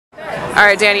All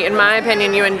right, Danny, in my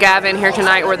opinion, you and Gavin here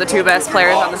tonight were the two best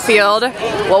players on the field.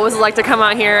 What was it like to come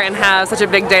out here and have such a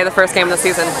big day the first game of the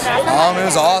season? It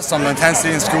was awesome. The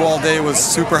intensity in school all day was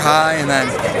super high, and then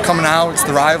coming out, it's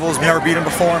the rivals. We never beat them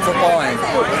before in football, and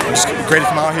it's just great to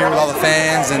come out here with all the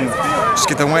fans and just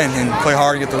get the win and play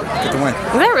hard and get the win.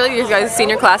 Is that really you guys'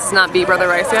 senior class has not beat Brother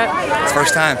Rice yet? It's the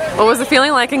first time. What was the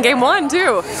feeling like in game one,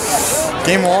 too?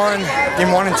 Game one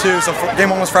and two. So game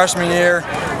one was freshman year.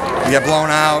 We got blown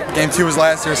out. Game two was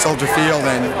last year at Soldier Field,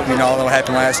 and you know what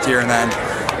happened last year. And then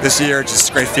this year,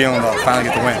 just a great feeling to finally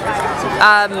get the win.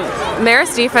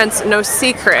 Marist defense, no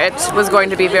secret, was going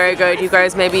to be very good. You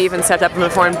guys maybe even stepped up and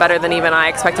performed better than even I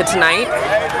expected tonight.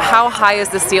 How high is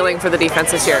the ceiling for the defense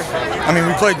this year? I mean,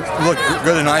 we looked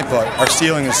good tonight, but our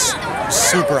ceiling is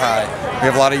super high. We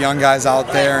have a lot of young guys out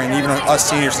there, and even us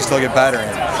seniors can still get better.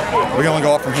 And we can only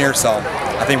go up from here, so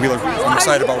I think I'm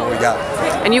excited about what we got.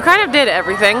 And you kind of did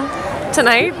everything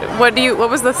tonight. What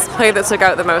was the play that stuck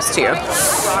out the most to you?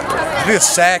 I think a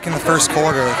sack in the first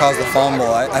quarter that caused the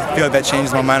fumble. I feel like that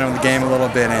changed the momentum of the game a little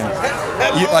bit, and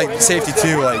like safety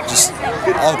too. Like just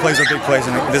all the plays are big plays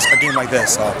in a game like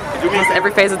this. So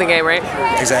every phase of the game, right?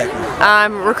 Exactly.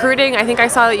 Recruiting. I think I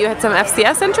saw that you had some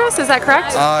FCS interest. Is that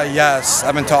correct? Yes,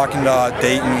 I've been talking to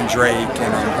Dayton and Drake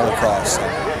and Holy Cross. So.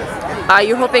 Are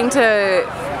you hoping to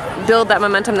build that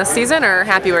momentum this season, or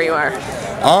happy where you are?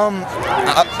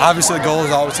 Obviously the goal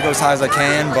is always to go as high as I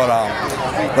can, but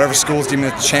whatever schools give me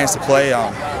the chance to play,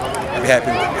 I'd be happy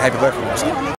to play for them.